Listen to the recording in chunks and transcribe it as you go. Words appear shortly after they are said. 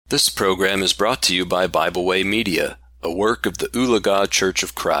This program is brought to you by Bible Way Media, a work of the Ulaga Church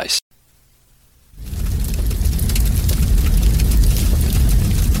of Christ.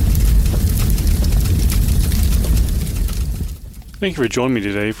 Thank you for joining me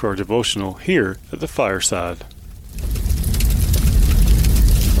today for our devotional here at the Fireside.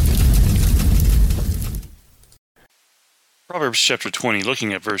 Proverbs chapter 20,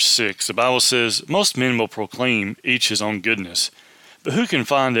 looking at verse 6, the Bible says, "Most men will proclaim each his own goodness, but who can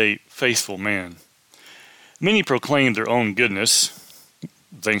find a faithful man?" Many proclaim their own goodness,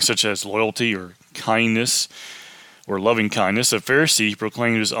 things such as loyalty or kindness or loving kindness. A Pharisee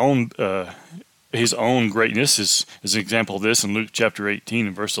proclaimed his own greatness is an example of this in Luke chapter 18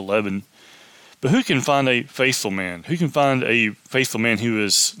 and verse 11. But who can find a faithful man? Who can find a faithful man who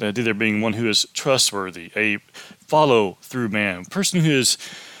is, there being one who is trustworthy, a follow-through man, a person who is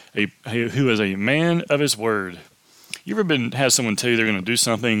a man of his word? You ever had someone tell you they're going to do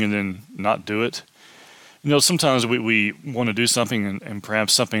something and then not do it? You know, sometimes we want to do something and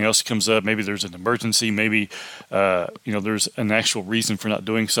perhaps something else comes up. Maybe there's an emergency. Maybe, there's an actual reason for not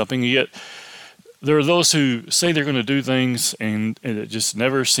doing something. Yet there are those who say they're going to do things and it just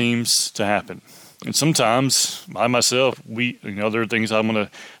never seems to happen. And sometimes, I myself, there are things I'm going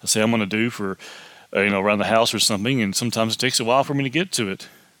to do for, around the house or something, and sometimes it takes a while for me to get to it.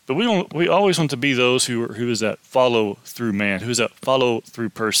 But we always want to be those who is that follow-through man, who is that follow-through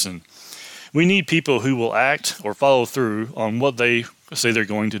person. We need people who will act or follow through on what they say they're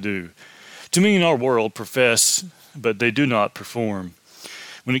going to do. Too many in our world profess, but they do not perform.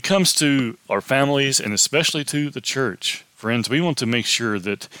 When it comes to our families and especially to the church, friends, we want to make sure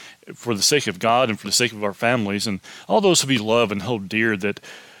that for the sake of God and for the sake of our families and all those who we love and hold dear, that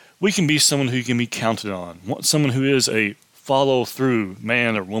we can be someone who can be counted on, someone who is a follow-through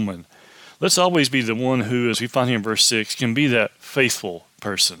man or woman. Let's always be the one who, as we find here in verse 6, can be that faithful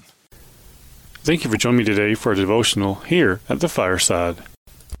person. Thank you for joining me today for a devotional here at the Fireside.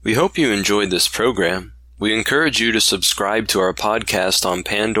 We hope you enjoyed this program. We encourage you to subscribe to our podcast on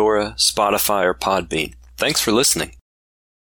Pandora, Spotify, or Podbean. Thanks for listening.